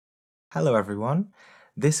Hello everyone.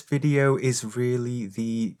 This video is really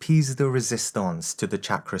the piece de resistance to the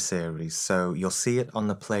chakra series, so you'll see it on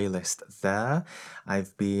the playlist there.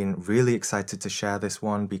 I've been really excited to share this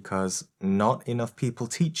one because not enough people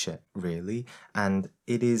teach it, really, and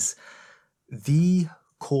it is the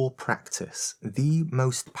core practice, the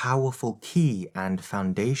most powerful key and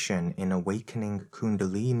foundation in awakening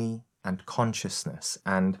Kundalini and consciousness.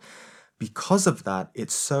 And because of that,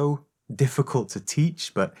 it's so difficult to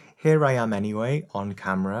teach, but here I am anyway on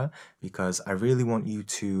camera because I really want you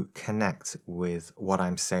to connect with what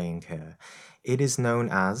I'm saying here. It is known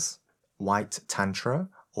as White Tantra,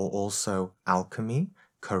 or also alchemy,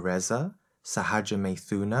 Kareza, Sahaja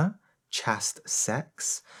Maithuna, chaste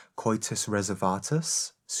sex, coitus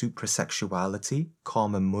reservatus, suprasexuality,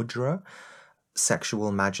 Kama Mudra,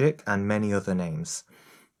 sexual magic, and many other names.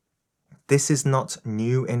 This is not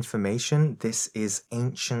new information. This is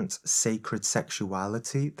ancient sacred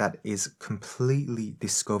sexuality that is completely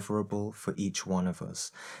discoverable for each one of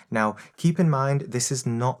us. Now, keep in mind, this is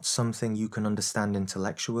not something you can understand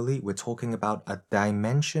intellectually. We're talking about a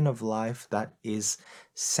dimension of life that is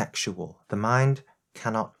sexual. The mind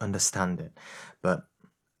cannot understand it, but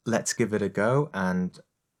let's give it a go and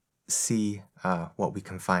see what we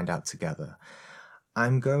can find out together.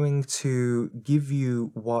 I'm going to give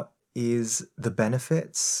you what is the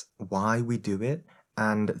benefits, why we do it,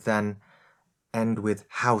 and then end with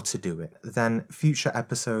how to do it. Then future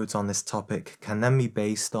episodes on this topic can then be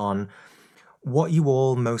based on what you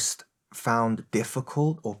all most found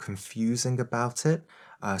difficult or confusing about it.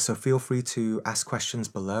 So feel free to ask questions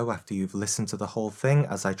below after you've listened to the whole thing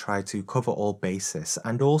as I try to cover all bases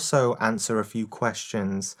and also answer a few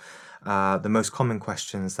questions, the most common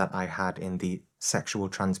questions that I had in the sexual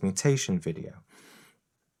transmutation video.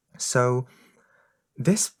 So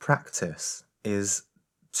this practice is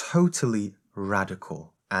totally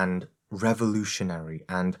radical and revolutionary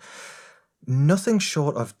and nothing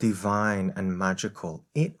short of divine and magical.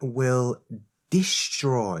 It will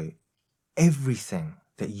destroy everything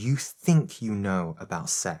that you think you know about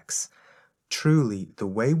sex. Truly, the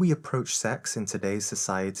way we approach sex in today's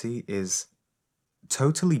society is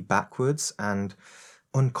totally backwards and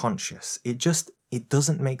unconscious. It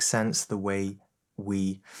doesn't make sense the way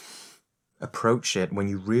we approach it when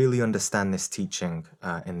you really understand this teaching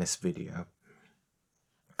in this video.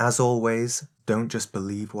 As always, don't just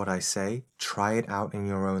believe what I say, try it out in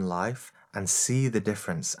your own life and see the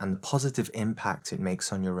difference and the positive impact it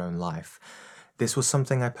makes on your own life. This was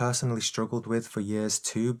something I personally struggled with for years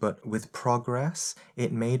too, but with progress,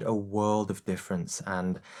 it made a world of difference,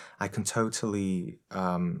 and I can totally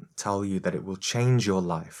tell you that it will change your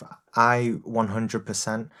life. I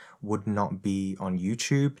 100% would not be on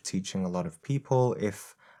YouTube teaching a lot of people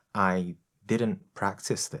if I didn't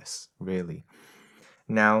practice this, really.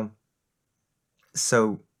 Now,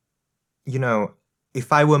 so,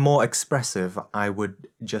 if I were more expressive, I would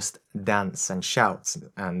just dance and shout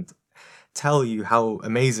and tell you how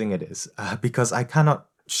amazing it is, because I cannot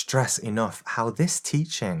stress enough how this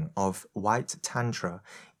teaching of White Tantra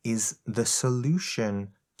is the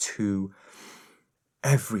solution to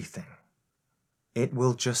everything. It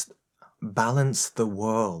will just balance the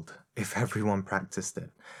world if everyone practiced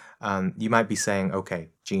it. You might be saying,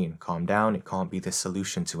 okay, Gene, calm down. It can't be the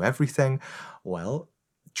solution to everything. Well,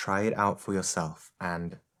 try it out for yourself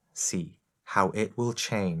and see how it will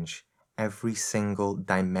change every single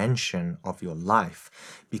dimension of your life,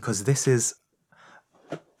 because this is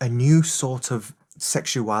a new sort of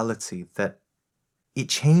sexuality that it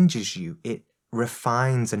changes you, it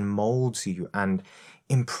refines and molds you and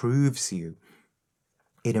improves you.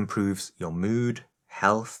 It improves your mood,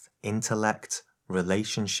 health, intellect,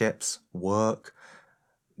 relationships, work,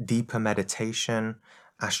 deeper meditation,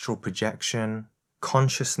 astral projection.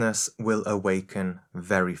 Consciousness will awaken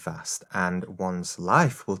very fast and one's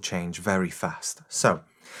life will change very fast. So,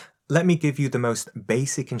 let me give you the most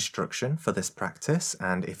basic instruction for this practice,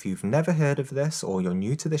 and if you've never heard of this or you're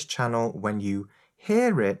new to this channel, when you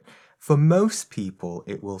hear it, for most people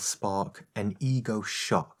it will spark an ego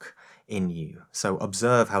shock in you. So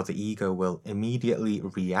observe how the ego will immediately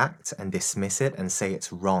react and dismiss it and say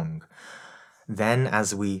it's wrong. Then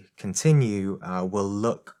as we continue, we'll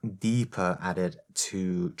look deeper at it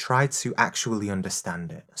to try to actually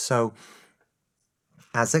understand it. So,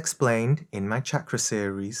 as explained in my chakra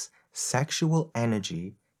series, sexual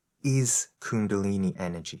energy is Kundalini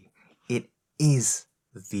energy. It is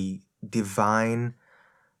the divine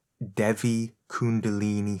Devi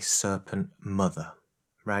Kundalini serpent mother,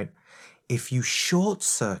 right? If you short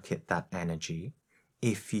circuit that energy,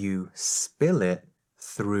 if you spill it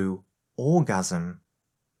through orgasm,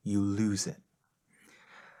 you lose it.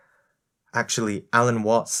 Actually, Alan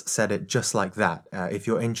Watts said it just like that. If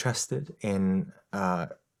you're interested in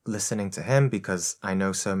listening to him, because I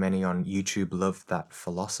know so many on YouTube love that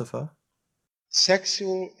philosopher.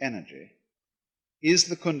 Sexual energy is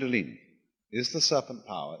the Kundalini, is the serpent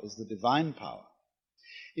power, is the divine power.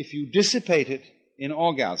 If you dissipate it in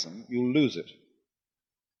orgasm, you'll lose it.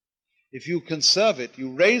 If you conserve it,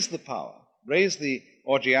 you raise the power, raise the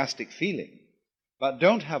orgiastic feeling, but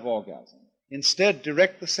don't have orgasm. Instead,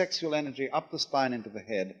 direct the sexual energy up the spine into the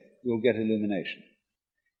head, you'll get illumination.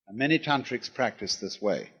 And many tantrics practice this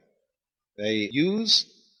way. They use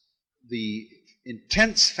the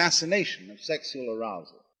intense fascination of sexual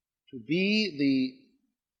arousal to be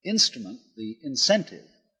the instrument, the incentive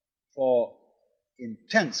for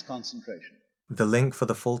intense concentration. The link for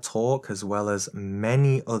the full talk, as well as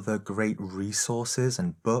many other great resources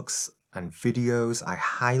and books and videos I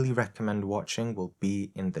highly recommend watching, will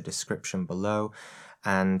be in the description below.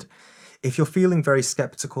 And if you're feeling very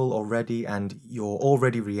skeptical already and you're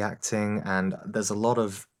already reacting and there's a lot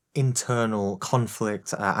of internal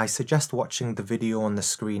conflict, I suggest watching the video on the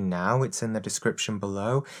screen now. It's in the description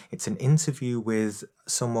below. It's an interview with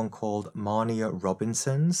someone called Marnia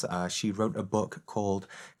Robinsons. She wrote a book called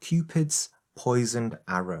Cupid's Poisoned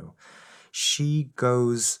Arrow. She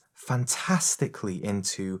goes fantastically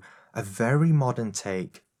into a very modern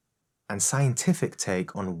take and scientific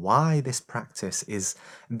take on why this practice is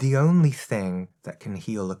the only thing that can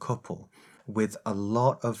heal a couple, with a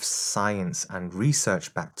lot of science and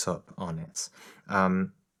research backed up on it.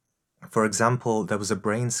 For example, there was a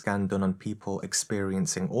brain scan done on people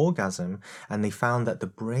experiencing orgasm, and they found that the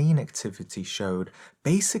brain activity showed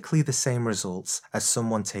basically the same results as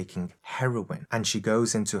someone taking heroin. And she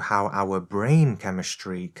goes into how our brain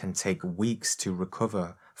chemistry can take weeks to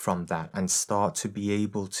recover from that and start to be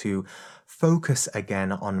able to focus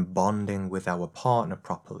again on bonding with our partner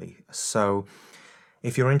properly. So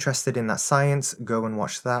if you're interested in that science, go and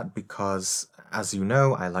watch that, because as you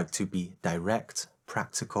know, I like to be direct,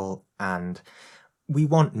 practical, and we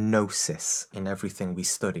want gnosis in everything we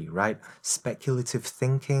study, right? Speculative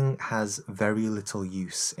thinking has very little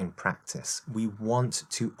use in practice. We want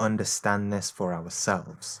to understand this for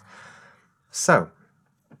ourselves. So,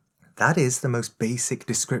 that is the most basic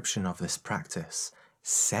description of this practice.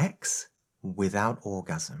 Sex without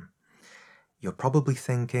orgasm. You're probably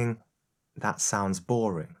thinking, that sounds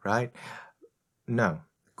boring, right? No,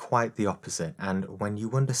 quite the opposite. And when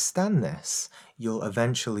you understand this, you'll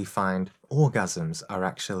eventually find orgasms are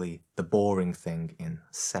actually the boring thing in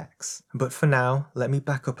sex. But for now, let me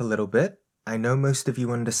back up a little bit. I know most of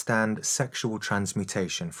you understand sexual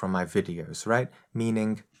transmutation from my videos, right?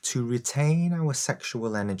 Meaning to retain our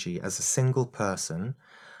sexual energy as a single person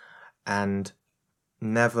and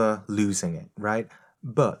never losing it, right?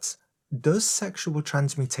 But does sexual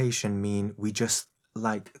transmutation mean we just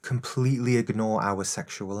completely ignore our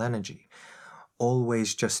sexual energy?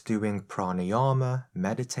 Always just doing pranayama,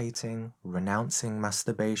 meditating, renouncing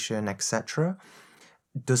masturbation, etc.?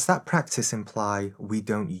 Does that practice imply we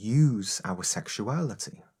don't use our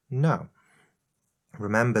sexuality? No.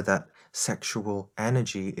 Remember that sexual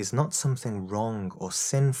energy is not something wrong or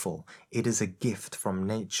sinful. It is a gift from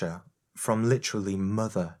nature, from literally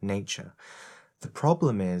Mother Nature. The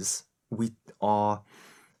problem is we are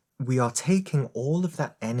taking all of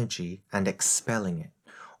that energy and expelling it.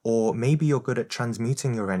 Or maybe you're good at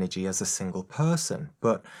transmuting your energy as a single person,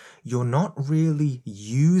 but you're not really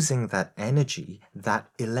using that energy, that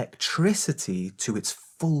electricity, to its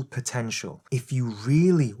full potential. If you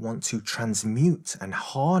really want to transmute and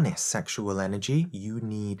harness sexual energy, you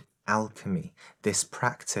need alchemy, this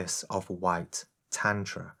practice of white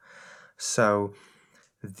tantra. So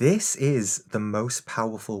this is the most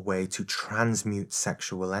powerful way to transmute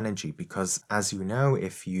sexual energy, because as you know,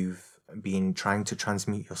 if you've been trying to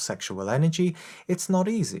transmute your sexual energy, it's not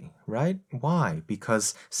easy, right? Why?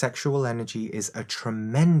 Because sexual energy is a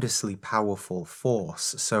tremendously powerful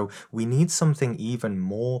force. So we need something even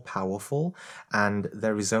more powerful, and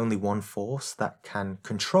there is only one force that can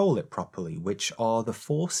control it properly, which are the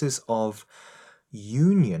forces of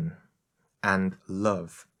union and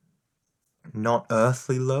love. Not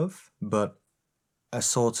earthly love, but a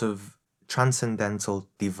sort of transcendental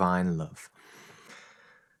divine love.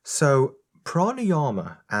 So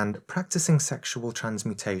pranayama and practicing sexual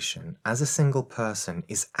transmutation as a single person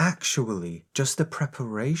is actually just a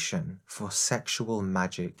preparation for sexual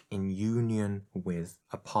magic in union with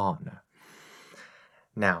a partner.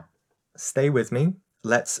 Now, stay with me.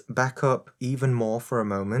 Let's back up even more for a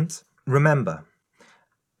moment. Remember,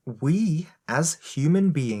 we, as human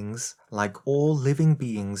beings, like all living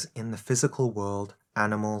beings in the physical world,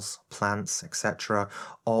 animals, plants, etc.,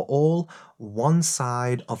 are all one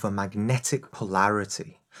side of a magnetic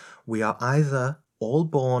polarity. We are either all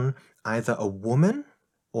born either a woman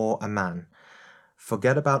or a man.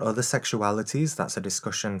 Forget about other sexualities, that's a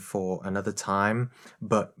discussion for another time,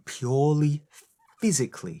 but purely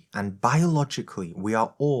physically and biologically, we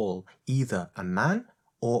are all either a man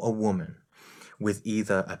or a woman, with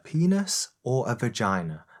either a penis or a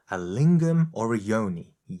vagina, a lingam or a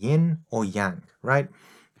yoni, yin or yang, right?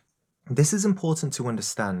 This is important to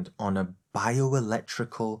understand on a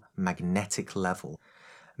bioelectrical magnetic level.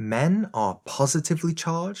 Men are positively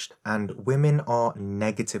charged and women are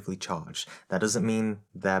negatively charged. That doesn't mean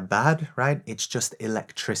they're bad, right? It's just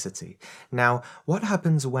electricity. Now, what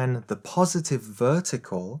happens when the positive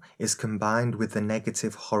vertical is combined with the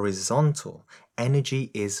negative horizontal? Energy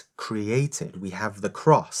is created. We have the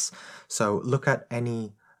cross. So look at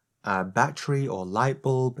any battery or light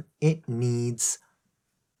bulb. It needs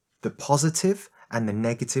the positive and the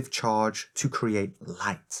negative charge to create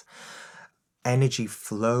light. Energy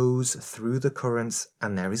flows through the currents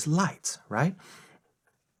and there is light, right?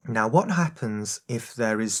 Now, what happens if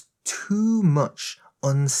there is too much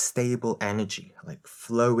unstable energy, like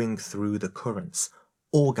flowing through the currents?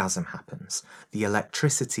 Orgasm happens. The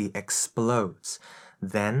electricity explodes.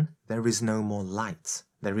 Then there is no more light.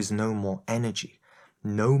 There is no more energy.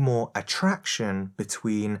 No more attraction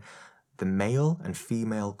between the male and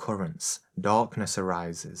female currents. Darkness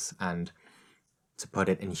arises, and to put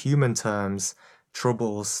it in human terms,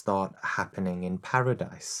 troubles start happening in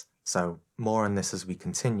paradise. So more on this as we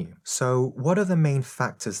continue. So what are the main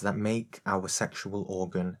factors that make our sexual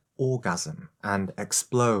organ orgasm and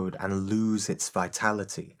explode and lose its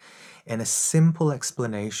vitality? In a simple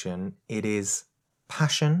explanation, it is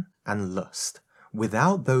passion and lust.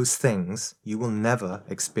 Without those things, you will never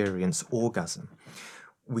experience orgasm.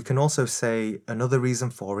 We can also say another reason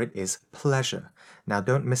for it is pleasure. Now,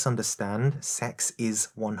 don't misunderstand, sex is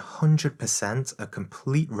 100% a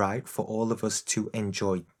complete right for all of us to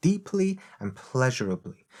enjoy deeply and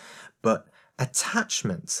pleasurably. But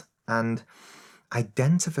attachment and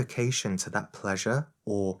identification to that pleasure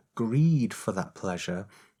or greed for that pleasure,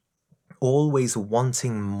 always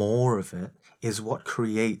wanting more of it, is what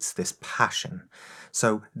creates this passion.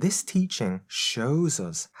 So this teaching shows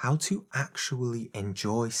us how to actually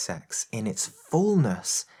enjoy sex in its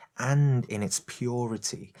fullness and in its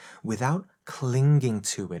purity without clinging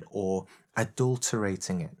to it or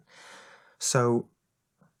adulterating it. So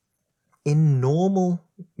in normal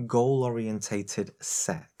goal-orientated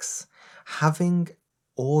sex, having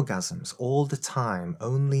orgasms all the time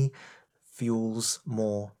only fuels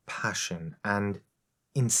more passion, and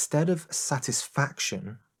instead of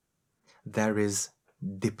satisfaction, there is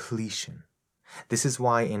depletion. This is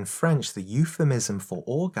why in French the euphemism for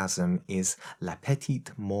orgasm is la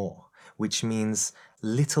petite mort, which means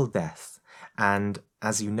little death. And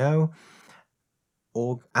as you know,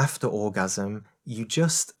 after orgasm, you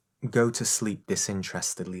just go to sleep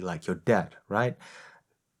disinterestedly like you're dead, right?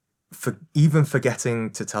 Even forgetting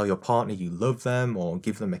to tell your partner you love them or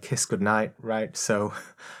give them a kiss goodnight, right? So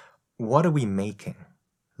what are we making?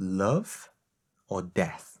 Love or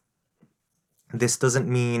death? This doesn't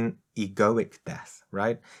mean egoic death,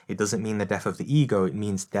 right? It doesn't mean the death of the ego, it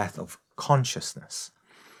means death of consciousness.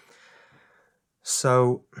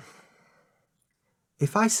 So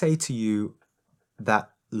if I say to you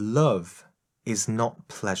that love is not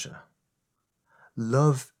pleasure,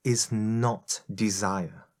 love is not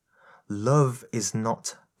desire, love is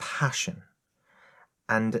not passion,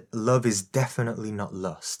 and love is definitely not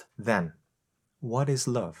lust, then what is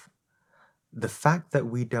love? The fact that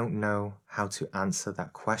we don't know how to answer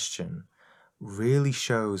that question really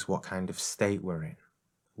shows what kind of state we're in.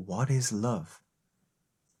 What is love?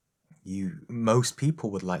 Most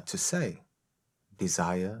people would like to say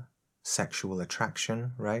desire, sexual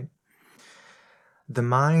attraction, right? The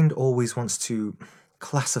mind always wants to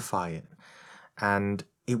classify it, and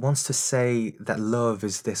it wants to say that love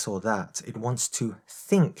is this or that. It wants to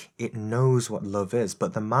think it knows what love is,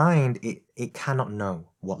 but the mind, it cannot know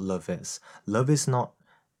what love is. Love is not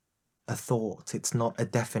a thought. It's not a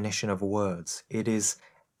definition of words. It is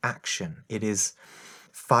action. It is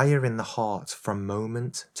fire in the heart from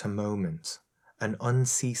moment to moment, an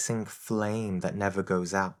unceasing flame that never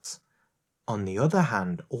goes out. On the other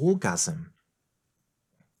hand, orgasm,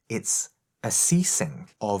 it's a ceasing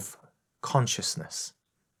of consciousness,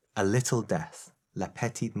 a little death, la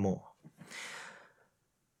petite mort.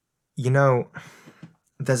 You know,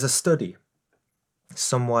 there's a study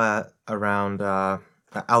somewhere around,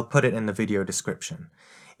 I'll put it in the video description.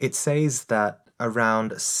 It says that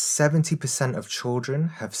around 70% of children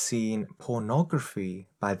have seen pornography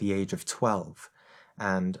by the age of 12.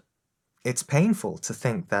 And it's painful to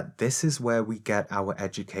think that this is where we get our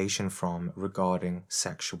education from regarding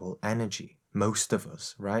sexual energy. Most of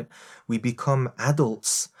us, right? We become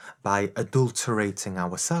adults by adulterating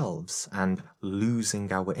ourselves and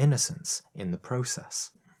losing our innocence in the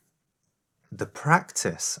process. The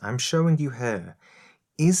practice I'm showing you here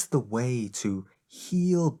is the way to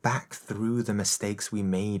heal back through the mistakes we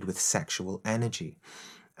made with sexual energy.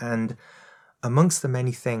 And amongst the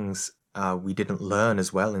many things we didn't learn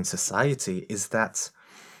as well in society is that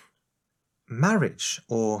marriage,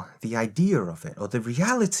 or the idea of it, or the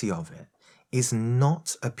reality of it, is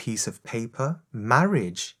not a piece of paper.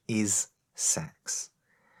 Marriage is sex.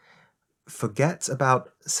 Forget about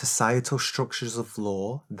societal structures of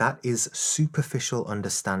law. That is superficial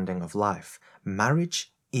understanding of life.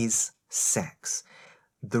 Marriage is sex.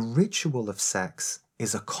 The ritual of sex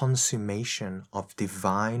is a consummation of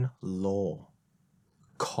divine law,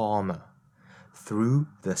 karma, through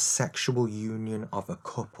the sexual union of a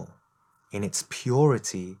couple. In its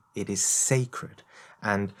purity, it is sacred,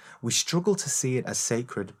 and we struggle to see it as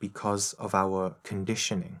sacred because of our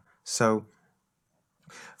conditioning. So,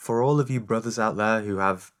 for all of you brothers out there who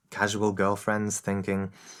have casual girlfriends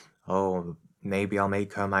thinking, oh, maybe I'll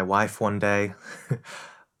make her my wife one day,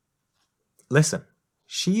 listen,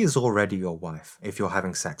 she is already your wife if you're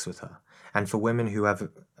having sex with her. And for women who have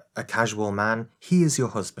a casual man, he is your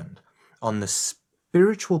husband. On the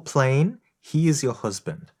spiritual plane, he is your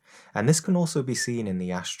husband. And this can also be seen in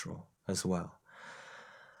the astral as well.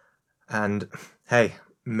 And hey,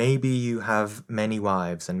 maybe you have many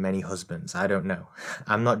wives and many husbands. I don't know.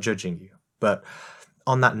 I'm not judging you. But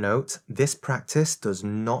on that note, this practice does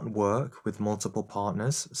not work with multiple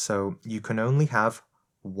partners. So you can only have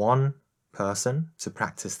one person to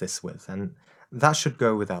practice this with. And that should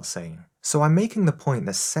go without saying. So I'm making the point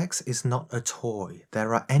that sex is not a toy.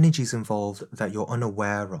 There are energies involved that you're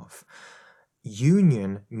unaware of.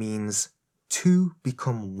 Union means two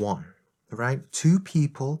become one, right? Two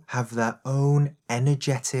people have their own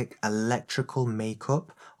energetic electrical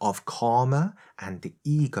makeup of karma and the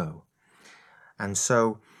ego. And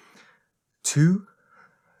so two,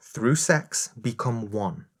 through sex, become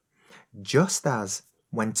one. Just as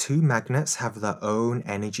when two magnets have their own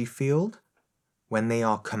energy field, when they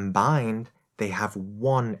are combined, they have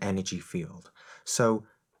one energy field. So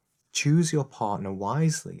choose your partner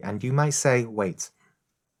wisely. And you might say, wait,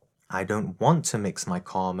 I don't want to mix my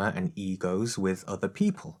karma and egos with other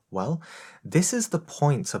people. Well, this is the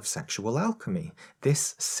point of sexual alchemy.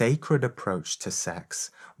 This sacred approach to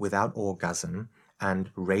sex without orgasm and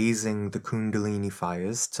raising the Kundalini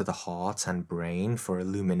fires to the heart and brain for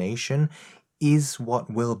illumination is what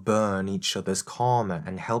will burn each other's karma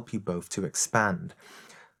and help you both to expand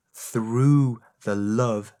through the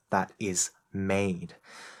love that is made.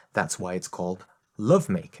 That's why it's called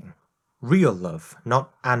lovemaking. Real love,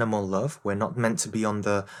 not animal love. We're not meant to be on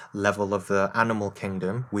the level of the animal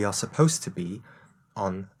kingdom. We are supposed to be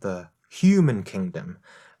on the human kingdom,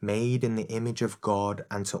 made in the image of God,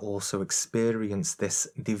 and to also experience this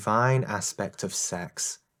divine aspect of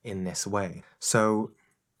sex in this way. So,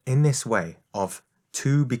 in this way of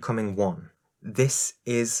two becoming one, this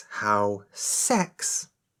is how sex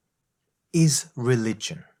is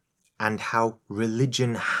religion, and how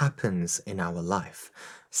religion happens in our life.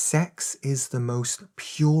 Sex is the most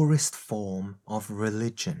purest form of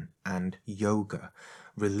religion and yoga.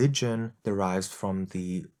 Religion derives from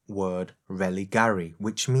the word religare,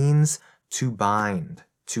 which means to bind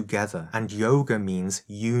together, and yoga means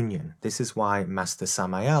union. This is why Master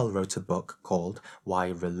Samael wrote a book called Why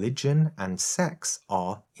Religion and Sex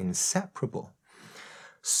Are Inseparable.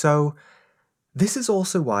 So, this is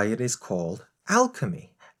also why it is called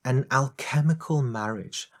alchemy, an alchemical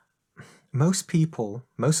marriage. Most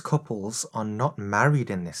couples are not married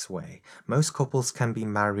in this way. Most couples can be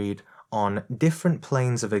married on different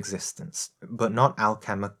planes of existence, but not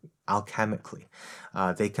alchemically.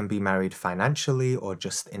 They can be married financially or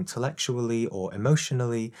just intellectually or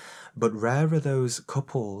emotionally, but rare are those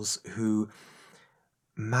couples who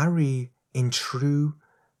marry in true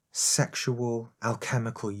sexual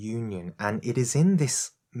alchemical union. And it is in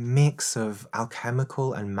this mix of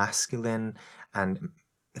alchemical and masculine and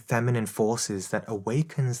feminine forces that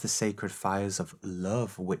awakens the sacred fires of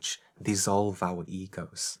love, which dissolve our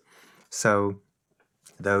egos. So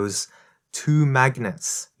those two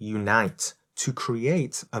magnets unite to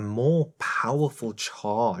create a more powerful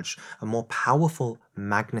charge, a more powerful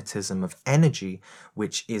magnetism of energy,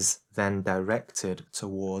 which is then directed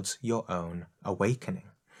towards your own awakening.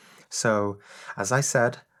 So, as I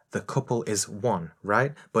said, the couple is one,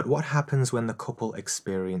 right? But what happens when the couple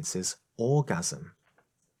experiences orgasm?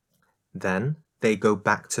 Then they go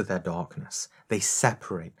back to their darkness. They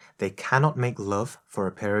separate. They cannot make love for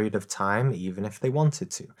a period of time, even if they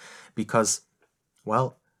wanted to, because,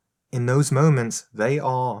 well, in those moments, they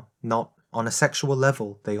are not on a sexual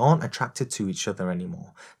level. They aren't attracted to each other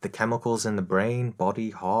anymore. The chemicals in the brain, body,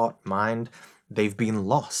 heart, mind, they've been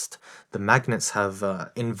lost. The magnets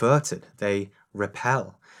have inverted. They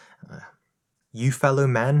repel. You fellow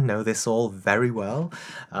men know this all very well,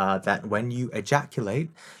 that when you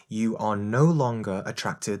ejaculate, you are no longer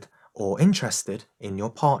attracted or interested in your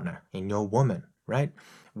partner, in your woman, right?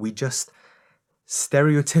 We just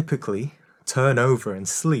stereotypically turn over and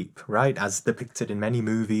sleep, right? As depicted in many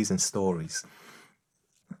movies and stories.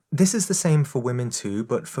 This is the same for women too,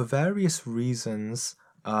 but for various reasons,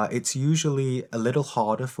 it's usually a little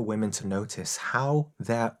harder for women to notice how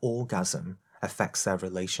their orgasm affects their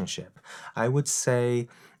relationship. I would say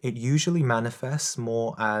it usually manifests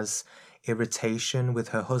more as irritation with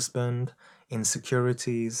her husband,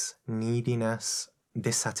 insecurities, neediness,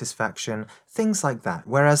 dissatisfaction, things like that.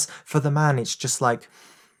 Whereas for the man, it's just like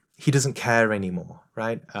he doesn't care anymore,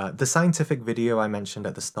 right? The scientific video I mentioned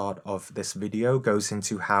at the start of this video goes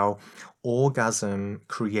into how orgasm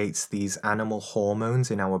creates these animal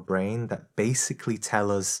hormones in our brain that basically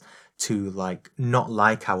tell us to not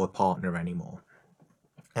like our partner anymore.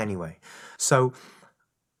 Anyway, so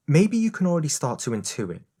maybe you can already start to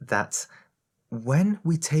intuit that when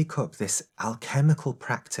we take up this alchemical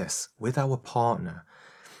practice with our partner,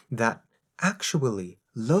 that actually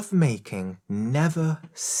lovemaking never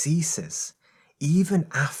ceases, even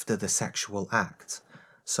after the sexual act.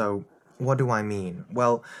 So, what do I mean?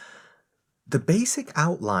 Well, the basic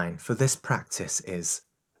outline for this practice is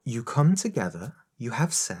you come together, you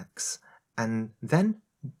have sex, and then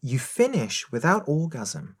you finish without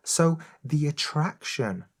orgasm. So the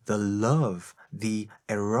attraction, the love, the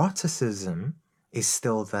eroticism is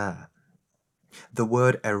still there. The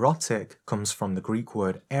word erotic comes from the Greek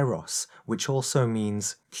word eros, which also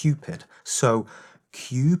means Cupid. So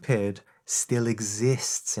Cupid still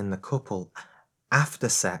exists in the couple after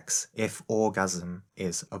sex if orgasm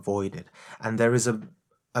is avoided. And there is a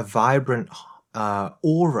vibrant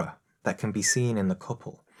aura that can be seen in the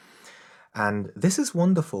couple. And this is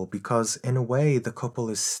wonderful because, in a way, the couple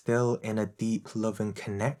is still in a deep love and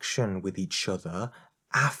connection with each other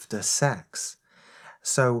after sex.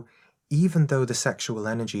 So, even though the sexual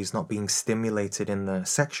energy is not being stimulated in the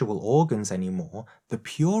sexual organs anymore, the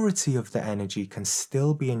purity of the energy can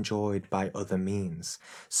still be enjoyed by other means,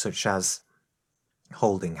 such as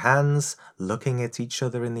holding hands, looking at each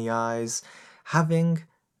other in the eyes, having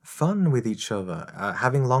fun with each other,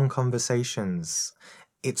 having long conversations.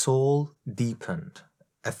 It's all deepened.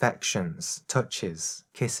 Affections, touches,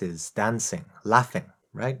 kisses, dancing, laughing,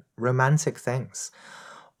 right? Romantic things.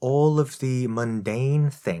 All of the mundane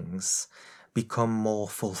things become more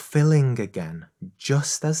fulfilling again,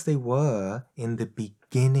 just as they were in the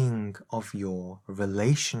beginning of your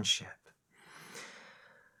relationship.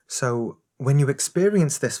 So when you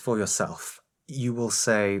experience this for yourself, you will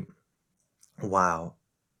say, wow,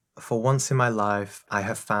 for once in my life, I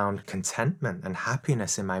have found contentment and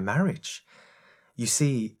happiness in my marriage. You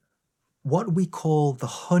see, what we call the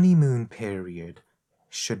honeymoon period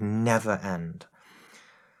should never end.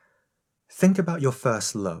 Think about your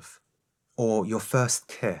first love or your first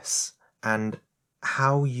kiss and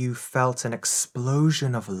how you felt an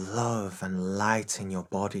explosion of love and light in your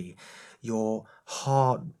body, your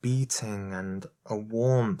heart beating and a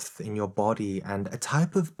warmth in your body and a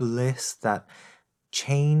type of bliss that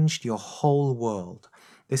changed your whole world.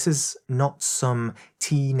 This is not some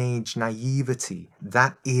teenage naivety.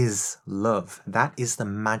 That is love. That is the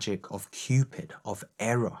magic of Cupid, of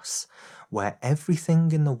Eros, where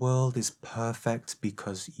everything in the world is perfect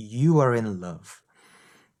because you are in love.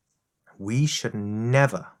 We should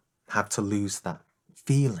never have to lose that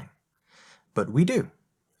feeling. But we do.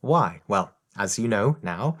 Why? Well, as you know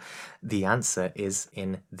now, the answer is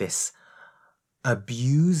in this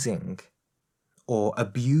abusing or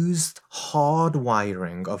abused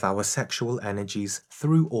hardwiring of our sexual energies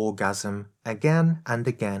through orgasm again and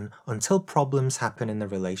again until problems happen in the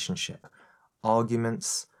relationship.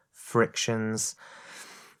 Arguments, frictions,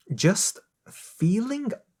 just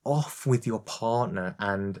feeling off with your partner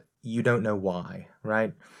and you don't know why,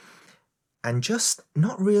 right? And just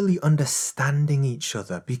not really understanding each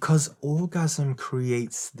other because orgasm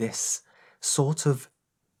creates this sort of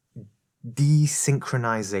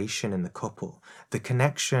desynchronization in the couple. The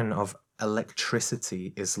connection of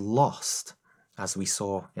electricity is lost, as we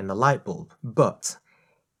saw in the light bulb. But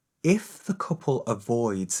If the couple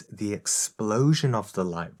avoids the explosion of the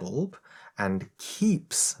light bulb and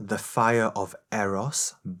keeps the fire of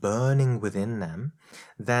Eros burning within them,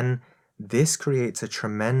 then this creates a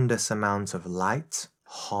tremendous amount of light,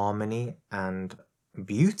 harmony, and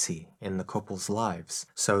beauty in the couple's lives.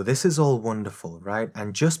 So this is all wonderful, right?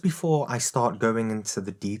 And just before I start going into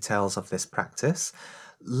the details of this practice,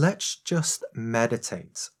 let's just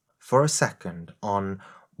meditate for a second on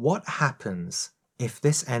what happens if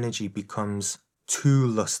this energy becomes too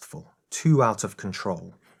lustful, too out of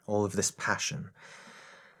control, all of this passion.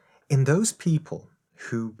 In those people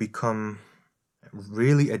who become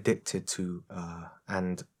really addicted to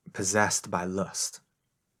and possessed by lust,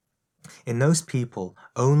 in those people,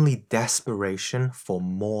 only desperation for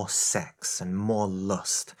more sex and more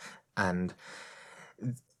lust and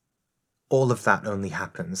all of that only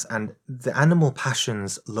happens, and the animal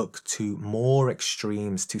passions look to more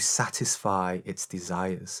extremes to satisfy its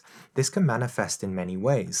desires. This can manifest in many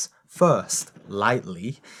ways. First,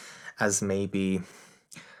 lightly, as maybe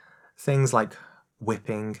things like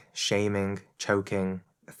whipping, shaming, choking,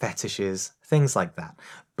 fetishes, things like that.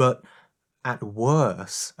 But at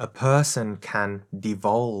worst, a person can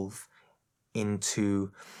devolve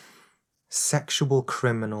into sexual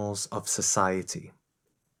criminals of society.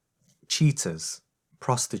 Cheaters,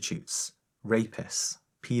 prostitutes, rapists,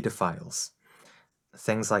 pedophiles,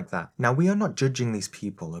 things like that. Now, we are not judging these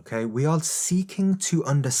people, okay? We are seeking to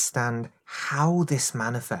understand how this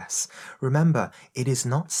manifests. Remember, it is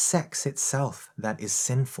not sex itself that is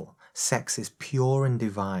sinful. Sex is pure and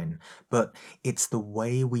divine, but it's the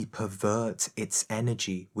way we pervert its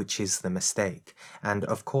energy which is the mistake. And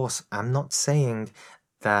of course, I'm not saying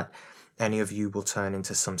that any of you will turn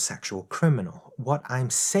into some sexual criminal. What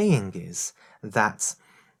I'm saying is that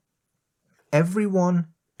everyone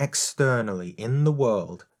externally in the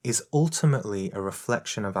world is ultimately a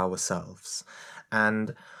reflection of ourselves.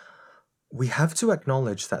 And we have to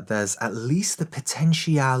acknowledge that there's at least the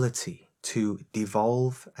potentiality to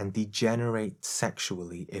devolve and degenerate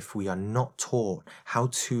sexually if we are not taught how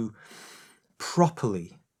to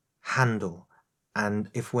properly handle,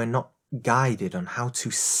 and if we're not guided on how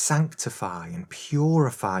to sanctify and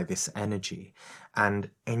purify this energy and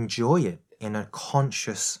enjoy it in a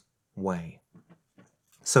conscious way.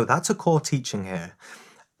 So that's a core teaching here.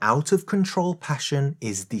 Out of control passion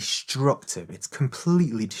is destructive. It's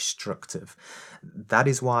completely destructive. That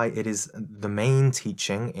is why it is the main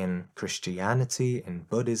teaching in Christianity, in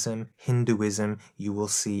Buddhism, Hinduism. You will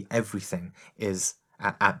see everything is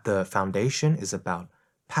at the foundation is about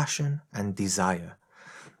passion and desire.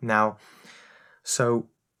 Now, so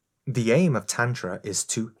the aim of Tantra is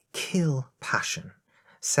to kill passion.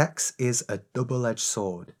 Sex is a double-edged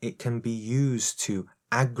sword. It can be used to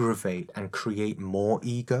aggravate and create more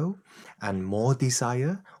ego and more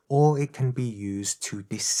desire, or it can be used to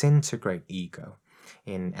disintegrate ego.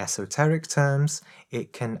 In esoteric terms,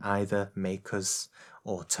 it can either make us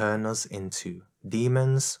or turn us into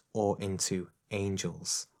demons or into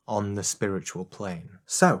angels on the spiritual plane.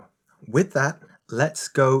 So, with that, let's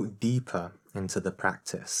go deeper into the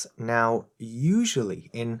practice. Now, usually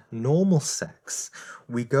in normal sex,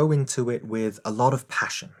 we go into it with a lot of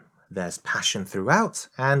passion. There's passion throughout,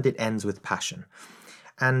 and it ends with passion.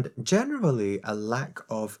 And generally a lack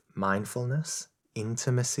of mindfulness,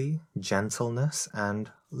 intimacy, gentleness, and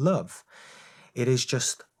love. It is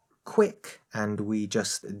just quick, and we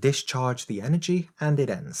just discharge the energy, and it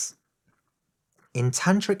ends. In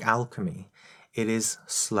Tantric alchemy, it is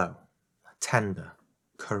slow, tender,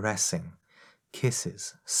 caressing,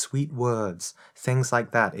 kisses, sweet words, things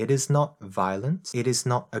like that. It is not violent, it is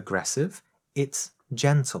not aggressive, it's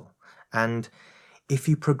gentle. And if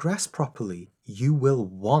you progress properly, you will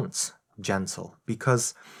want gentle,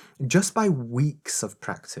 because just by weeks of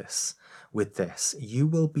practice with this, you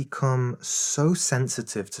will become so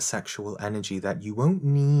sensitive to sexual energy that you won't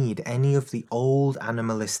need any of the old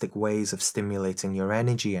animalistic ways of stimulating your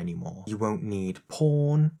energy anymore. You won't need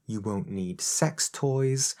porn, you won't need sex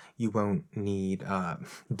toys, you won't need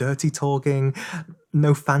dirty talking,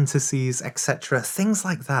 no fantasies, etc. Things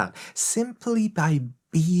like that. Simply by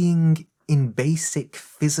being in basic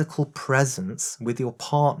physical presence with your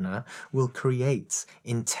partner will create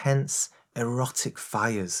intense erotic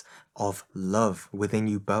fires of love within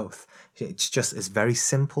you both. It's very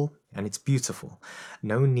simple and it's beautiful.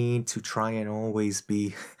 No need to try and always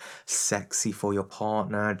be sexy for your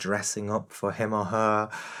partner, dressing up for him or her,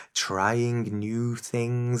 trying new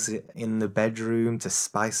things in the bedroom to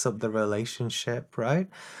spice up the relationship, right?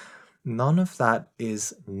 None of that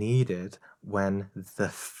is needed when the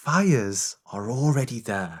fires are already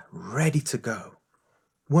there, ready to go.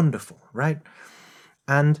 Wonderful, right?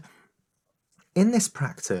 And in this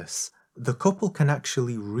practice, the couple can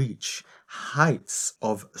actually reach heights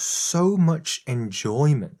of so much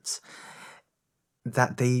enjoyment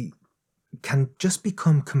that they can just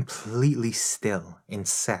become completely still in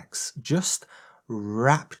sex, just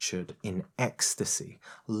raptured in ecstasy,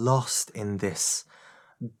 lost in this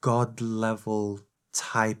God level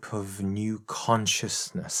type of new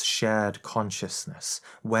consciousness, shared consciousness,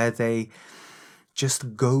 where they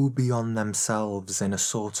just go beyond themselves in a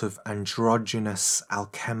sort of androgynous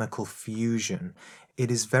alchemical fusion.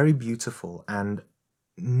 It is very beautiful and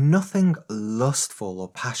nothing lustful or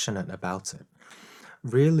passionate about it.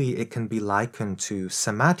 Really, it can be likened to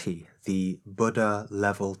samadhi, the Buddha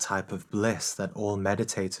level type of bliss that all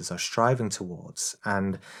meditators are striving towards.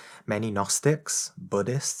 And many Gnostics,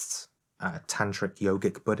 Buddhists, Tantric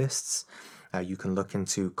yogic Buddhists, you can look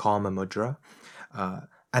into Karma Mudra,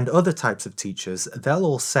 and other types of teachers, they'll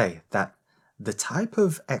all say that the type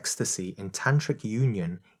of ecstasy in Tantric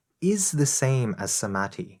union is the same as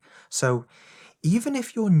samadhi. So even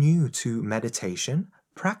if you're new to meditation,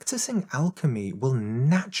 practicing alchemy will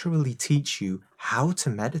naturally teach you how to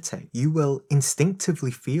meditate. You will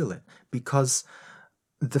instinctively feel it because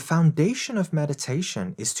the foundation of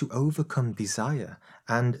meditation is to overcome desire,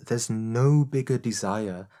 and there's no bigger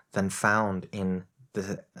desire than found in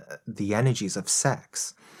the energies of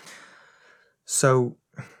sex. So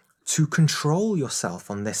to control yourself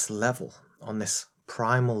on this level, on this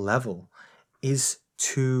primal level, is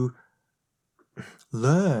to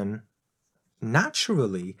learn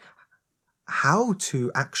naturally how to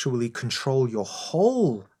actually control your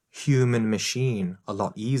whole human machine a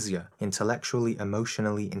lot easier, intellectually,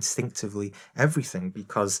 emotionally, instinctively, everything,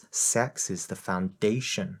 because sex is the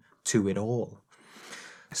foundation to it all.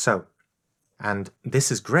 So, and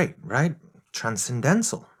this is great, right?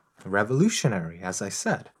 Transcendental, revolutionary, as I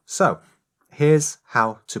said. So, here's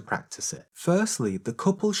how to practice it. Firstly, the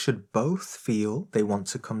couple should both feel they want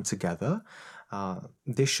to come together.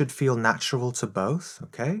 This should feel natural to both,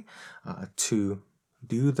 okay? To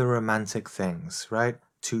do the romantic things, right?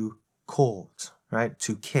 To court, right?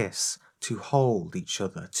 To kiss, to hold each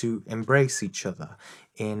other, to embrace each other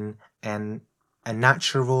in a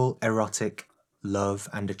natural erotic love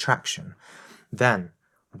and attraction. Then,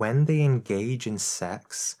 when they engage in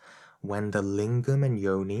sex, when the lingam and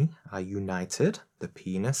yoni are united, the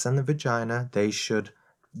penis and the vagina, they should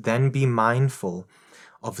then be mindful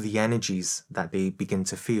of the energies that they begin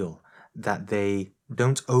to feel, that they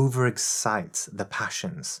don't overexcite the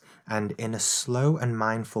passions, and in a slow and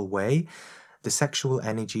mindful way, the sexual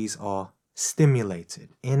energies are stimulated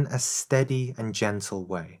in a steady and gentle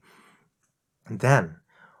way. Then,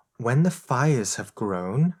 when the fires have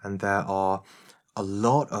grown and there are a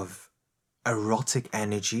lot of erotic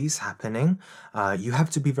energies happening, you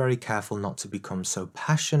have to be very careful not to become so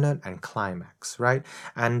passionate and climax, right?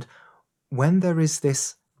 And when there is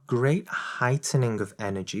this great heightening of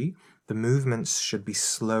energy, the movements should be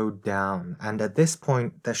slowed down. And at this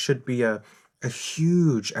point, there should be a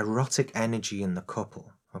huge erotic energy in the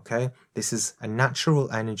couple. Okay? This is a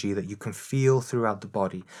natural energy that you can feel throughout the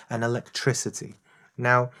body, an electricity.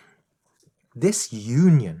 Now, this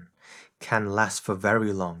union can last for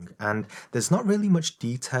very long, and there's not really much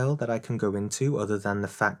detail that I can go into other than the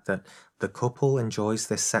fact that the couple enjoys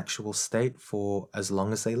this sexual state for as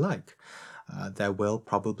long as they like. There will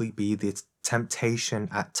probably be the temptation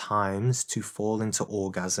at times to fall into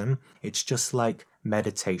orgasm. It's just like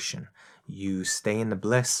meditation. You stay in the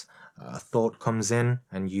bliss, a thought comes in,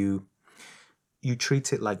 and you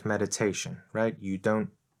treat it like meditation, right? You don't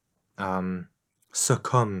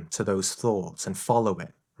succumb to those thoughts and follow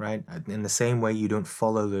it, right? In the same way you don't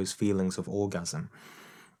follow those feelings of orgasm.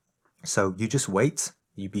 So you just wait,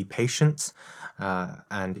 you be patient,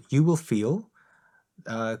 and you will feel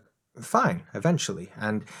fine eventually.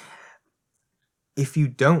 And if you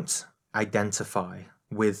don't identify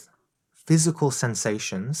with physical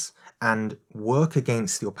sensations and work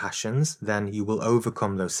against your passions, then you will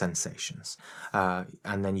overcome those sensations.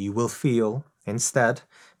 And then you will feel, instead,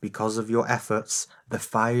 because of your efforts, the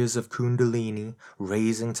fires of Kundalini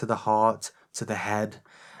raising to the heart, to the head,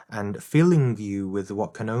 and filling you with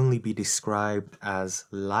what can only be described as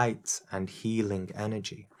light and healing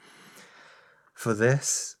energy. For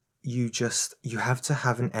this, you have to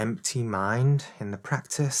have an empty mind in the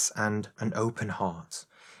practice and an open heart.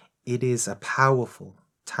 It is a powerful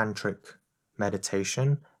tantric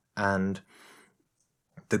meditation, and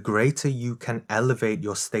the greater you can elevate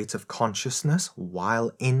your state of consciousness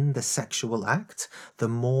while in the sexual act, the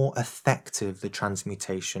more effective the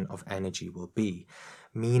transmutation of energy will be.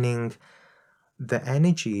 Meaning, the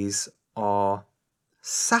energies are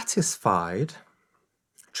satisfied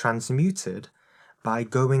transmuted by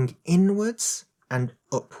going inwards and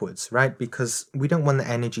upwards, right? Because we don't want the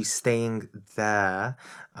energy staying there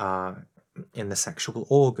in the sexual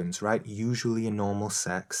organs, right? Usually in normal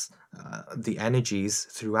sex, the energies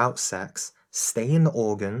throughout sex stay in the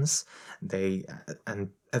organs. And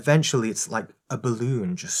eventually it's like a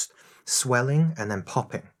balloon just swelling and then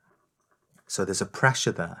popping. So there's a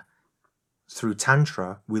pressure there. Through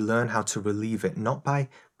Tantra, we learn how to relieve it, not by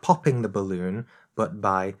popping the balloon, but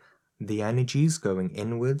by the energies going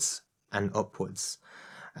inwards and upwards.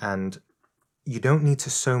 And you don't need to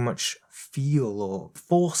so much feel or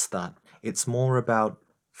force that. It's more about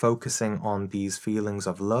focusing on these feelings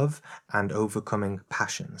of love and overcoming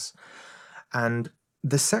passions. And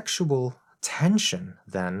the sexual tension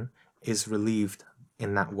then is relieved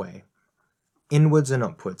in that way. Inwards and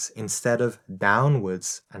upwards instead of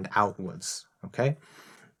downwards and outwards, okay?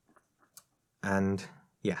 And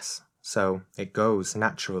yes, so it goes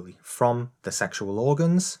naturally from the sexual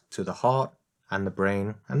organs to the heart and the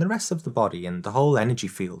brain and the rest of the body and the whole energy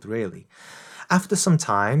field, really. After some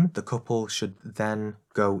time, the couple should then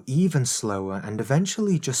go even slower and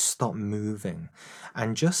eventually just stop moving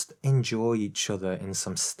and just enjoy each other in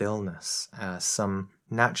some stillness, some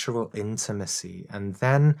natural intimacy, and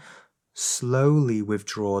then slowly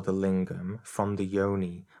withdraw the lingam from the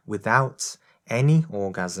yoni without any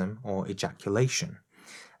orgasm or ejaculation.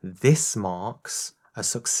 This marks a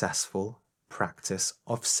successful practice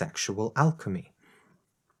of sexual alchemy.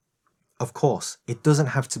 Of course, it doesn't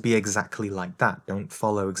have to be exactly like that. Don't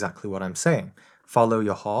follow exactly what I'm saying. Follow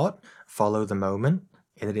your heart, follow the moment.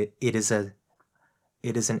 It is an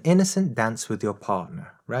innocent dance with your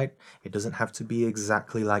partner, right? It doesn't have to be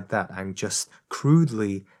exactly like that. I'm just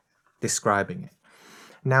crudely describing it.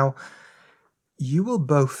 Now, you will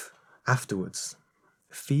both afterwards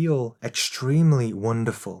feel extremely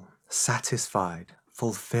wonderful, satisfied,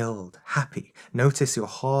 fulfilled, happy. Notice your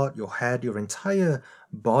heart, your head, your entire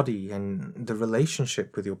body, and the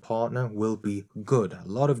relationship with your partner will be good. A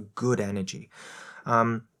lot of good energy.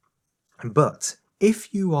 But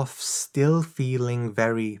if you are still feeling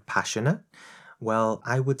very passionate, well,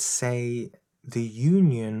 I would say the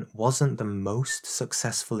union wasn't the most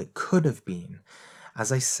successful it could have been.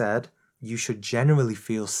 As I said, you should generally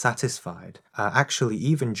feel satisfied. Actually,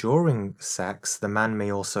 even during sex, the man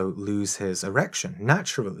may also lose his erection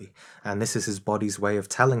naturally. And this is his body's way of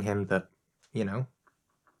telling him that,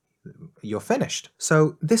 you're finished.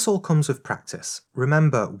 So this all comes with practice.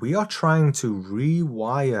 Remember, we are trying to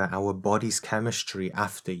rewire our body's chemistry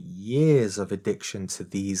after years of addiction to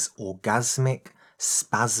these orgasmic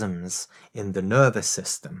spasms in the nervous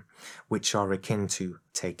system, which are akin to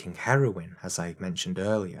taking heroin, as I mentioned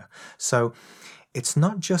earlier. So it's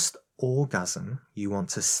not just orgasm you want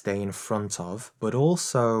to stay in front of, but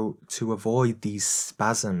also to avoid these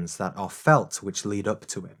spasms that are felt which lead up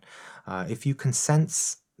to it. If you can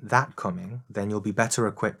sense that coming, then you'll be better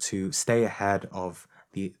equipped to stay ahead of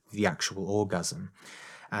the actual orgasm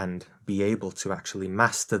and be able to actually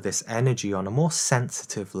master this energy on a more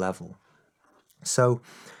sensitive level. So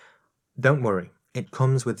don't worry, it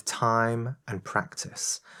comes with time and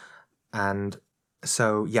practice. And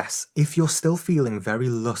so yes, if you're still feeling very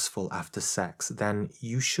lustful after sex, then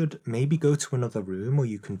you should maybe go to another room, or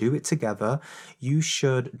you can do it together. You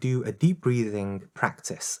should do a deep breathing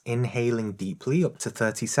practice, inhaling deeply up to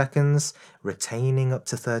 30 seconds, retaining up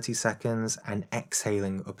to 30 seconds, and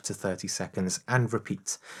exhaling up to 30 seconds, and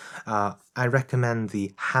repeat. I recommend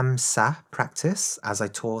the Hamsa practice, as I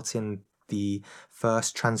taught in the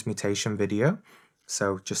first transmutation video.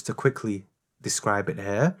 So just to quickly describe it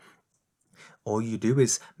here, all you do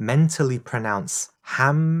is mentally pronounce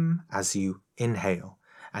ham as you inhale,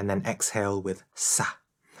 and then exhale with sa.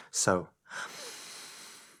 So,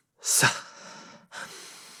 sa,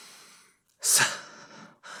 sa,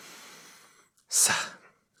 sa.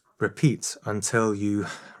 Repeat until you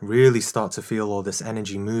really start to feel all this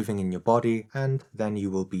energy moving in your body, and then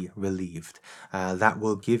you will be relieved. That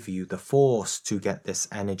will give you the force to get this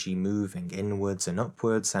energy moving inwards and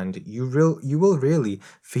upwards, and you will really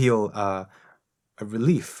feel a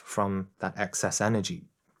relief from that excess energy.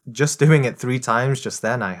 Just doing it 3 times just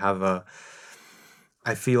then, I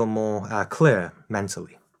feel more clear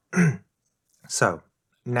mentally. So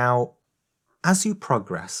now, as you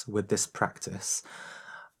progress with this practice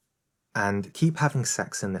and keep having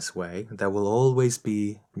sex in this way, there will always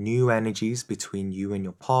be new energies between you and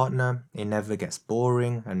your partner. It never gets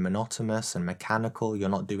boring and monotonous and mechanical. You're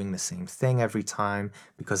not doing the same thing every time,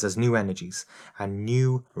 because there's new energies and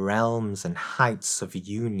new realms and heights of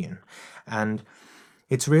union. And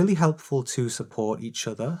It's really helpful to support each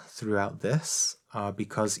other throughout this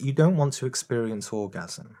because you don't want to experience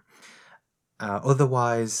orgasm.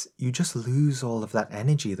 Otherwise, you just lose all of that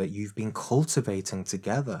energy that you've been cultivating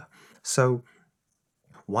together. So,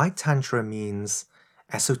 White Tantra means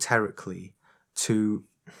esoterically to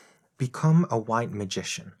become a white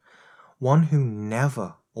magician, one who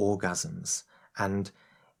never orgasms and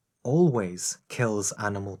always kills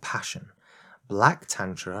animal passion. Black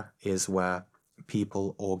Tantra is where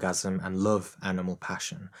people orgasm and love animal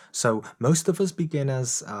passion. So most of us begin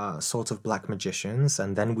as sort of black magicians,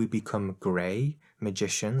 and then we become gray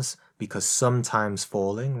magicians because sometimes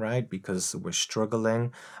falling, right? Because we're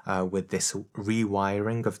struggling with this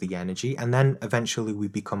rewiring of the energy. And then eventually we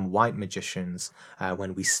become white magicians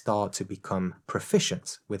when we start to become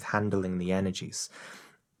proficient with handling the energies.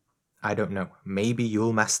 I don't know, maybe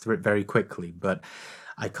you'll master it very quickly, but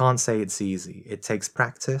I can't say it's easy. It takes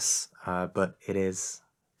practice, but it is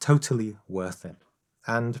totally worth it.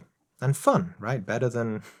 And fun, right? Better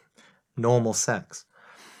than normal sex.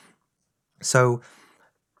 So,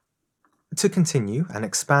 to continue and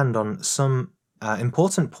expand on some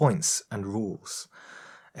important points and rules,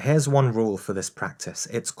 here's one rule for this practice.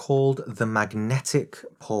 It's called the magnetic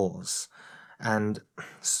pause. And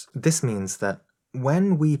this means that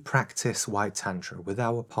when we practice White Tantra with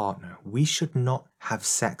our partner, we should not have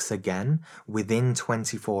sex again within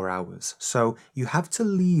 24 hours. So you have to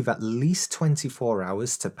leave at least 24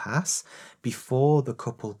 hours to pass before the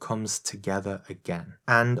couple comes together again.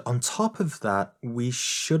 And on top of that, we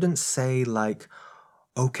shouldn't say like,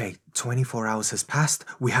 okay, 24 hours has passed,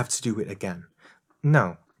 we have to do it again.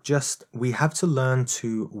 No, just we have to learn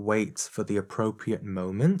to wait for the appropriate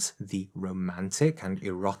moment, the romantic and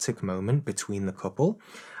erotic moment between the couple.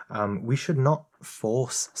 We should not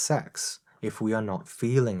force sex if we are not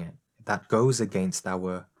feeling it. That goes against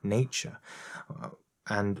our nature.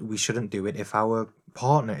 And we shouldn't do it if our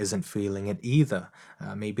partner isn't feeling it either.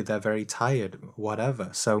 Maybe they're very tired, whatever.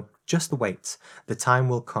 So just wait. The time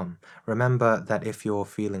will come. Remember that if you're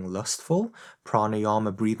feeling lustful,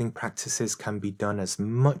 pranayama breathing practices can be done as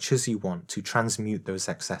much as you want to transmute those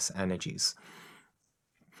excess energies.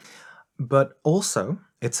 But also,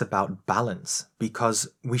 it's about balance because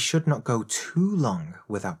we should not go too long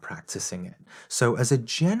without practicing it. So as a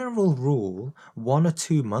general rule, 1 or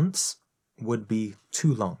 2 months would be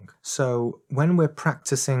too long. So when we're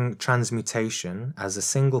practicing transmutation as a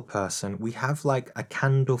single person, we have like a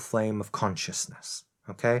candle flame of consciousness,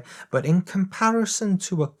 okay? But in comparison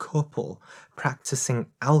to a couple practicing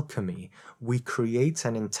alchemy, we create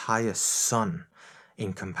an entire sun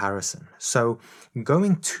in comparison. So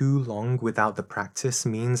going too long without the practice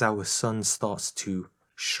means our sun starts to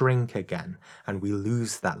shrink again and we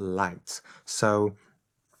lose that light. So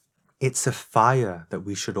it's a fire that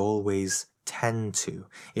we should always tend to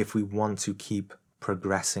if we want to keep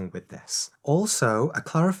progressing with this. Also, a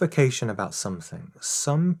clarification about something.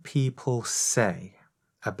 Some people say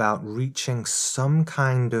about reaching some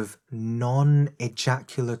kind of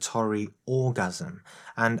non-ejaculatory orgasm.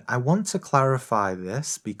 And I want to clarify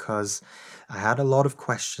this because I had a lot of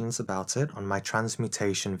questions about it on my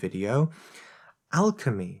transmutation video.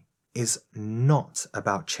 Alchemy is not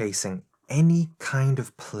about chasing any kind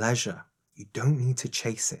of pleasure. You don't need to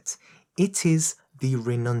chase it. It is the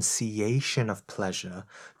renunciation of pleasure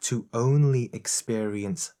to only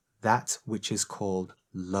experience that which is called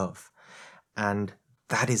love. And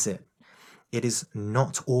that is it. It is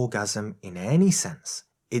not orgasm in any sense.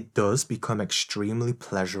 It does become extremely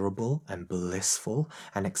pleasurable and blissful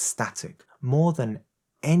and ecstatic, more than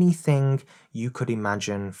anything you could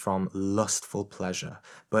imagine from lustful pleasure,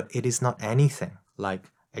 but it is not anything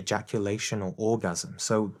like ejaculation or orgasm.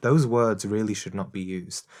 So those words really should not be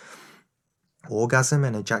used. Orgasm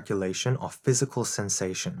and ejaculation are physical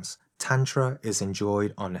sensations. Tantra is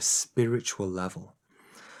enjoyed on a spiritual level.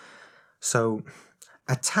 So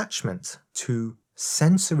attachment to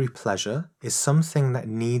sensory pleasure is something that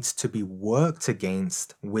needs to be worked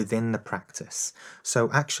against within the practice.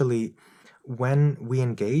 So actually, when we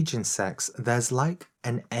engage in sex, there's like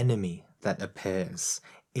an enemy that appears.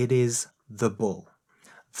 It is the bull.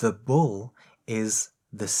 The bull is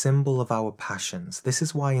the symbol of our passions. This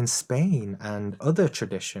is why in Spain and other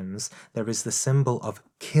traditions, there is the symbol of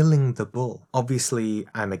killing the bull. Obviously,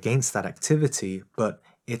 I'm against that activity, but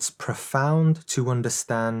it's profound to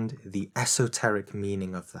understand the esoteric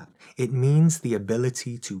meaning of that. It means the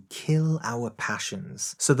ability to kill our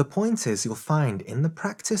passions. So the point is, you'll find in the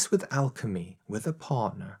practice with alchemy, with a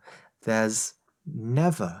partner, there's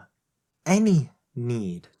never any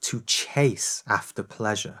need to chase after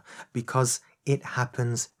pleasure because It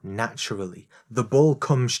happens naturally. The bull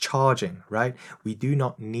comes charging, right? We do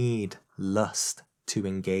not need lust to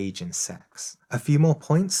engage in sex. A few more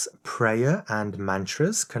points. Prayer and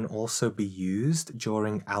mantras can also be used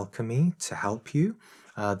during alchemy to help you.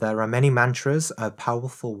 There are many mantras. A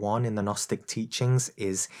powerful one in the Gnostic teachings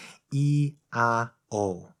is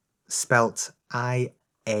I-A-O, spelt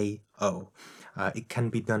I-A-O. It can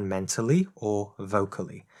be done mentally or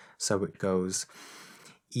vocally. So it goes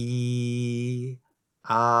E,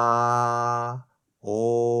 A,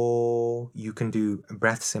 O. You can do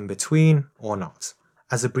breaths in between or not.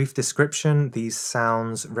 As a brief description, these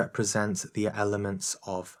sounds represent the elements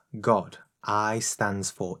of God. I stands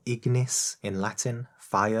for ignis in Latin,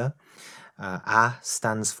 fire. A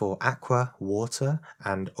stands for aqua, water,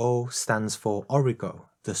 and O stands for origo,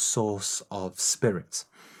 the source of spirit.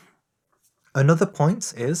 Another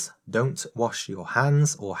point is don't wash your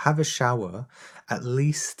hands or have a shower at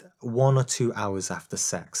least 1 or 2 hours after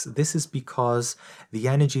sex. This is because the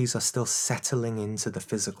energies are still settling into the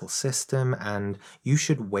physical system and you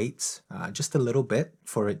should wait just a little bit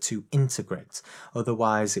for it to integrate.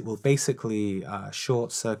 Otherwise, it will basically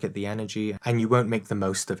short circuit the energy and you won't make the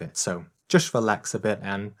most of it. So just relax a bit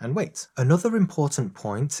and wait. Another important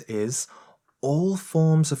point is all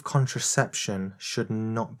forms of contraception should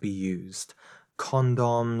not be used.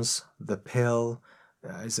 Condoms, the pill,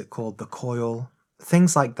 is it called the coil?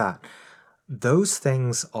 Things like that. Those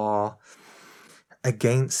things are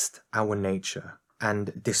against our nature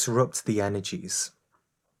and disrupt the energies.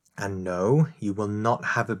 And no, you will not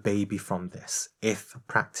have a baby from this if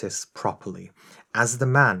practiced properly. As the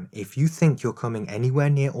man, if you think you're coming anywhere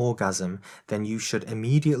near orgasm, then you should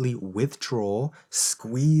immediately withdraw,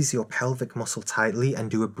 squeeze your pelvic muscle tightly,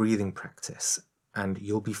 and do a breathing practice, and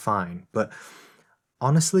you'll be fine. But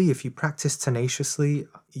honestly, if you practice tenaciously,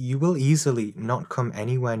 you will easily not come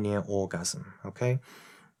anywhere near orgasm, okay?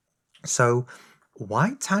 So,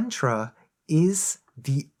 White Tantra is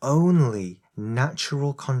the only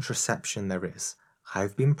natural contraception there is.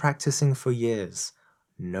 I've been practicing for years.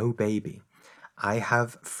 No baby. I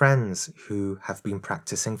have friends who have been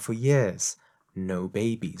practicing for years. No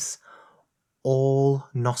babies. All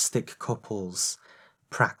Gnostic couples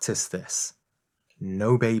practice this.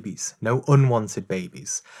 No babies. No unwanted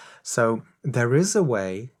babies. So there is a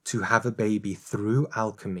way to have a baby through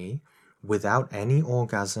alchemy without any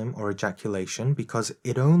orgasm or ejaculation because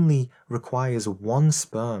it only requires one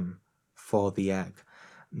sperm for the egg.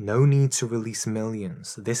 No need to release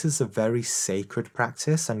millions. This is a very sacred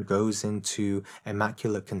practice and goes into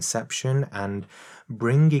immaculate conception and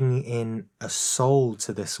bringing in a soul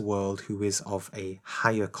to this world who is of a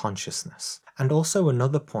higher consciousness. And also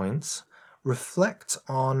another point, reflect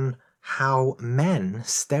on how men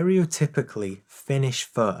stereotypically finish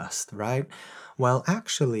first, right? Well,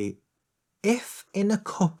 actually, if in a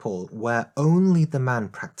couple where only the man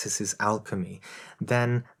practices alchemy,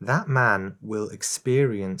 then that man will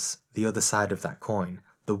experience the other side of that coin.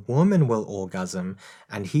 The woman will orgasm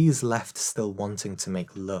and he is left still wanting to make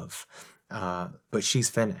love, but she's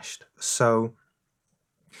finished. So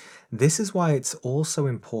this is why it's also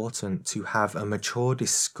important to have a mature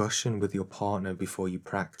discussion with your partner before you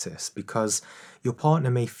practice, because your partner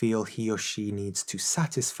may feel he or she needs to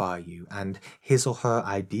satisfy you, and his or her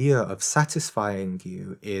idea of satisfying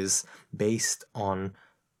you is based on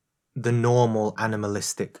the normal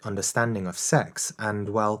animalistic understanding of sex, and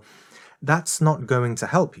well, that's not going to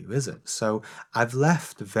help you, is it? So I've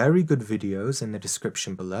left very good videos in the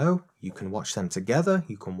description below. You can watch them together,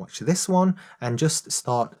 you can watch this one, and just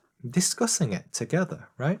start discussing it together,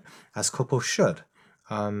 right? As couples should.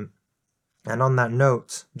 And on that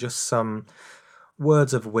note, just some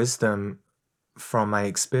words of wisdom from my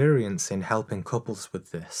experience in helping couples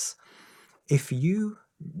with this. If you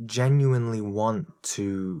genuinely want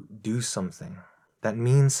to do something that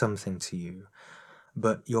means something to you,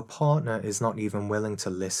 but your partner is not even willing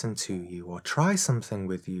to listen to you or try something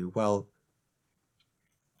with you, well,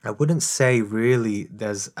 I wouldn't say really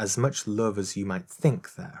there's as much love as you might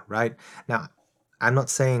think there, right? Now, I'm not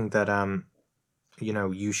saying that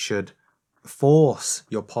you should force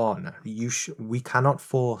your partner. We cannot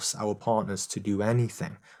force our partners to do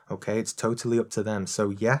anything, okay? It's totally up to them. So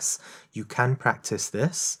yes, you can practice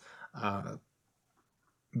this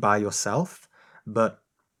by yourself, but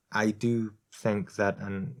I do think that,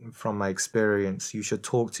 and from my experience, you should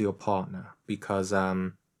talk to your partner because,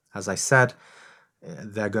 as I said,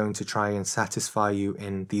 they're going to try and satisfy you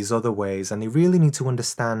in these other ways, and they really need to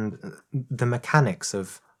understand the mechanics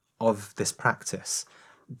of this practice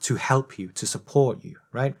to help you, to support you,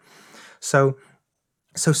 right? So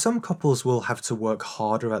So some couples will have to work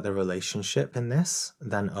harder at their relationship in this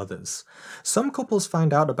than others. Some couples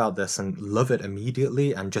find out about this and love it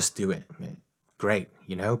immediately and just do it. Great,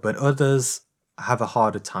 but others have a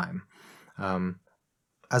harder time.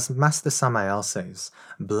 As Master Samael says,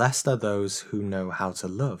 blessed are those who know how to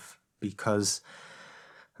love, because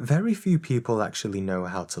very few people actually know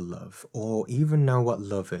how to love or even know what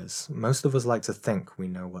love is. Most of us like to think we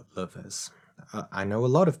know what love is. I know a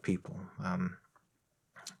lot of people,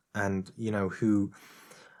 who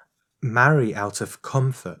marry out of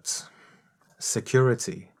comfort,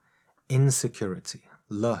 security, insecurity,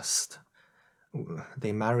 lust.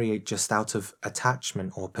 They marry just out of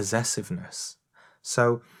attachment or possessiveness.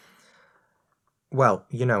 So, well,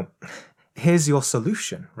 here's your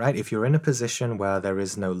solution, right? If you're in a position where there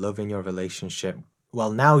is no love in your relationship,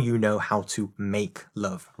 well, now you know how to make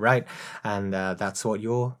love, right? And that's what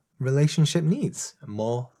your relationship needs,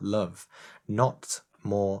 more love, not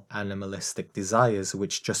more animalistic desires,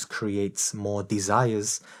 which just creates more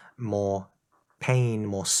desires, more pain,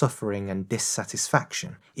 more suffering, and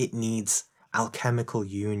dissatisfaction. It needs alchemical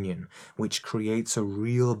union, which creates a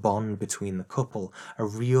real bond between the couple, a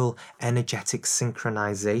real energetic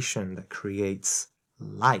synchronization that creates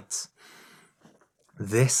light.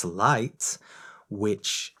 This light,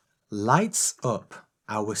 which lights up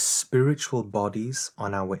our spiritual bodies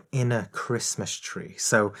on our inner Christmas tree.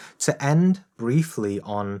 So to end briefly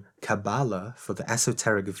on Kabbalah for the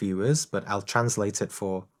esoteric viewers, but I'll translate it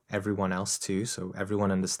for everyone else too, so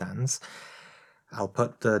everyone understands. I'll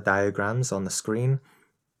put the diagrams on the screen.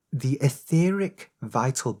 The etheric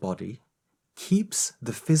vital body keeps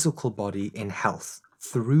the physical body in health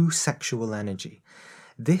through sexual energy.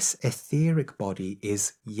 This etheric body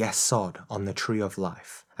is Yesod on the tree of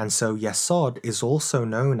life. And so Yesod is also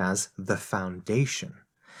known as the foundation.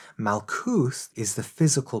 Malkuth is the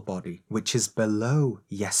physical body, which is below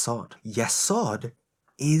Yesod. Yesod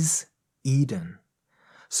is Eden.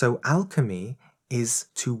 So alchemy is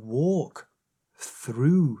to walk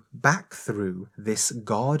back through this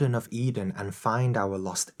Garden of Eden and find our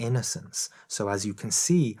lost innocence. So as you can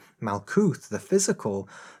see, Malkuth, the physical,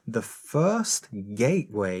 the first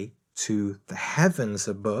gateway to the heavens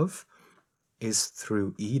above is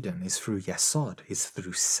through Eden, is through Yesod, is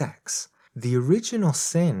through sex. The original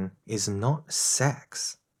sin is not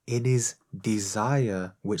sex. It is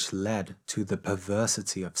desire which led to the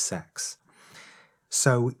perversity of sex.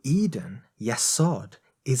 So Eden, Yesod,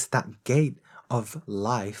 is that gate of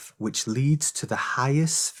life which leads to the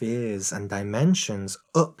highest spheres and dimensions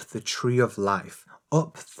up the tree of life,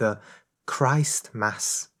 up the Christ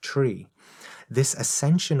Mass tree. This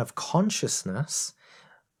ascension of consciousness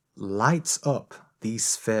lights up these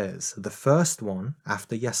spheres. The first one,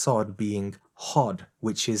 after Yesod, being Hod,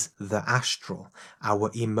 which is the astral,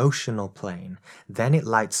 our emotional plane. Then it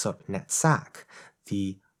lights up Netzach,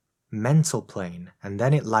 the mental plane, and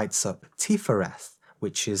then it lights up Tifereth,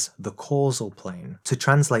 which is the causal plane. To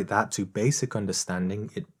translate that to basic understanding,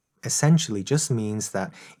 it essentially just means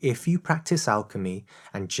that if you practice alchemy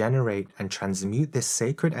and generate and transmute this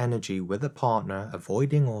sacred energy with a partner,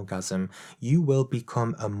 avoiding orgasm, you will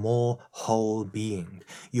become a more whole being.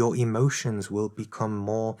 Your emotions will become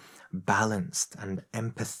more balanced and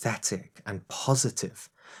empathetic and positive.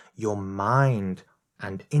 Your mind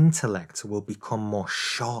and intellect will become more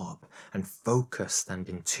sharp and focused and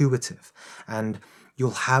intuitive, and you'll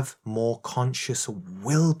have more conscious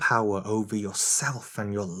willpower over yourself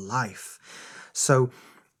and your life. So,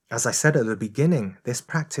 as I said at the beginning, this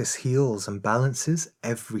practice heals and balances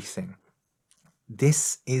everything.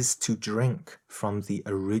 This is to drink from the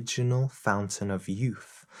original fountain of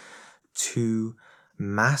youth, to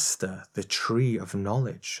master the tree of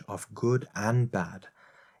knowledge of good and bad.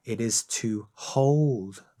 It is to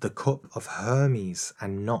hold the cup of Hermes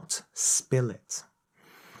and not spill it.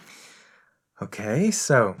 Okay,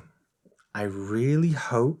 so I really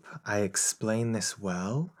hope I explained this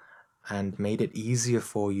well and made it easier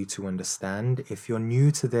for you to understand. If you're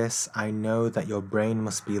new to this, I know that your brain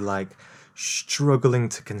must be like struggling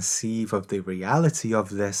to conceive of the reality of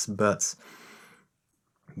this, but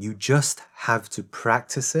you just have to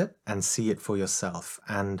practice it and see it for yourself.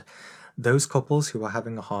 And those couples who are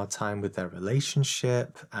having a hard time with their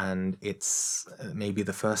relationship, and it's maybe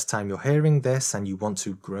the first time you're hearing this and you want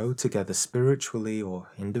to grow together spiritually or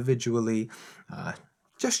individually,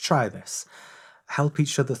 just try this. Help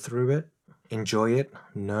each other through it, enjoy it,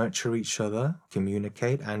 nurture each other,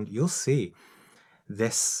 communicate, and you'll see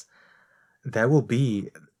there will be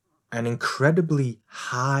an incredibly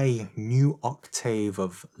high new octave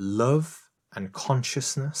of love and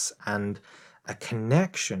consciousness and a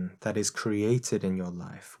connection that is created in your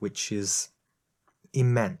life, which is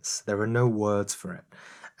immense. There are no words for it.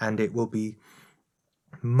 And it will be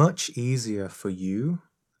much easier for you,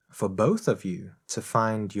 for both of you, to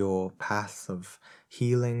find your path of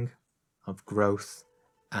healing, of growth,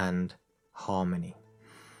 and harmony.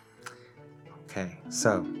 Okay,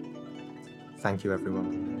 so thank you,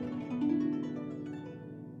 everyone.